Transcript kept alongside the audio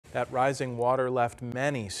That rising water left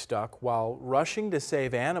many stuck while rushing to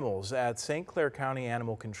save animals at St. Clair County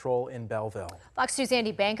Animal Control in Belleville. Fox News'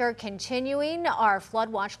 Andy Banker continuing our Flood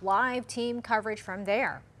Watch live team coverage from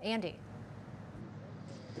there. Andy.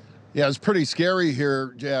 Yeah, it's pretty scary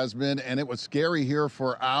here, Jasmine, and it was scary here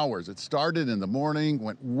for hours. It started in the morning,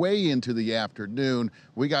 went way into the afternoon.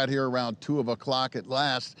 We got here around 2 o'clock at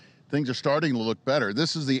last. Things are starting to look better.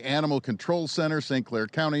 This is the Animal Control Center, St. Clair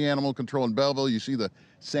County Animal Control in Belleville. You see the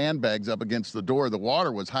sandbags up against the door. The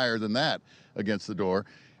water was higher than that against the door.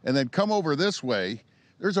 And then come over this way.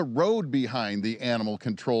 There's a road behind the Animal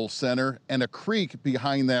Control Center and a creek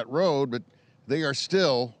behind that road, but they are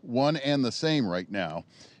still one and the same right now.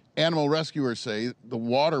 Animal rescuers say the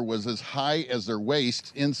water was as high as their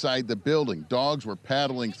waist inside the building. Dogs were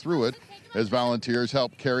paddling through it as volunteers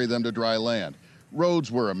helped carry them to dry land.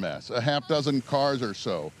 Roads were a mess. A half dozen cars or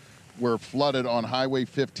so were flooded on Highway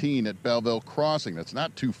 15 at Belleville Crossing. That's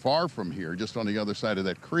not too far from here, just on the other side of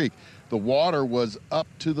that creek. The water was up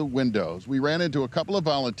to the windows. We ran into a couple of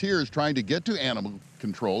volunteers trying to get to Animal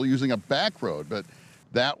Control using a back road, but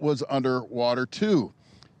that was underwater too.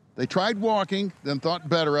 They tried walking, then thought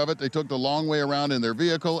better of it. They took the long way around in their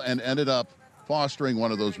vehicle and ended up fostering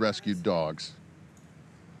one of those rescued dogs.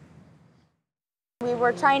 We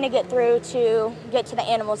were trying to get through to get to the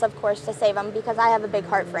animals, of course, to save them, because I have a big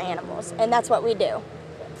heart for animals, and that's what we do.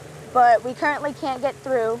 But we currently can't get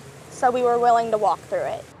through, so we were willing to walk through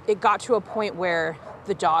it. It got to a point where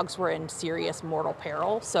the dogs were in serious mortal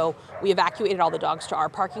peril, so we evacuated all the dogs to our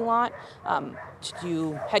parking lot to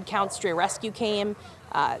do head counts. Stray Rescue came.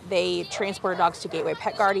 They transported dogs to Gateway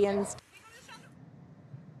Pet Guardians.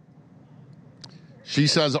 She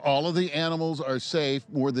says all of the animals are safe,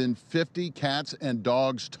 more than 50 cats and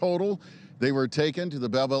dogs total. They were taken to the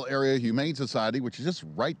Belleville Area Humane Society, which is just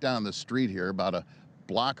right down the street here, about a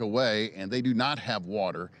block away, and they do not have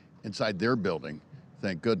water inside their building,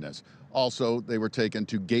 thank goodness. Also, they were taken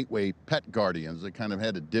to Gateway Pet Guardians. They kind of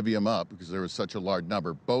had to divvy them up because there was such a large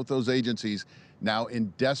number. Both those agencies now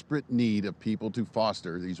in desperate need of people to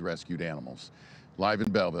foster these rescued animals. Live in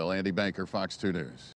Belleville, Andy Banker, Fox 2 News.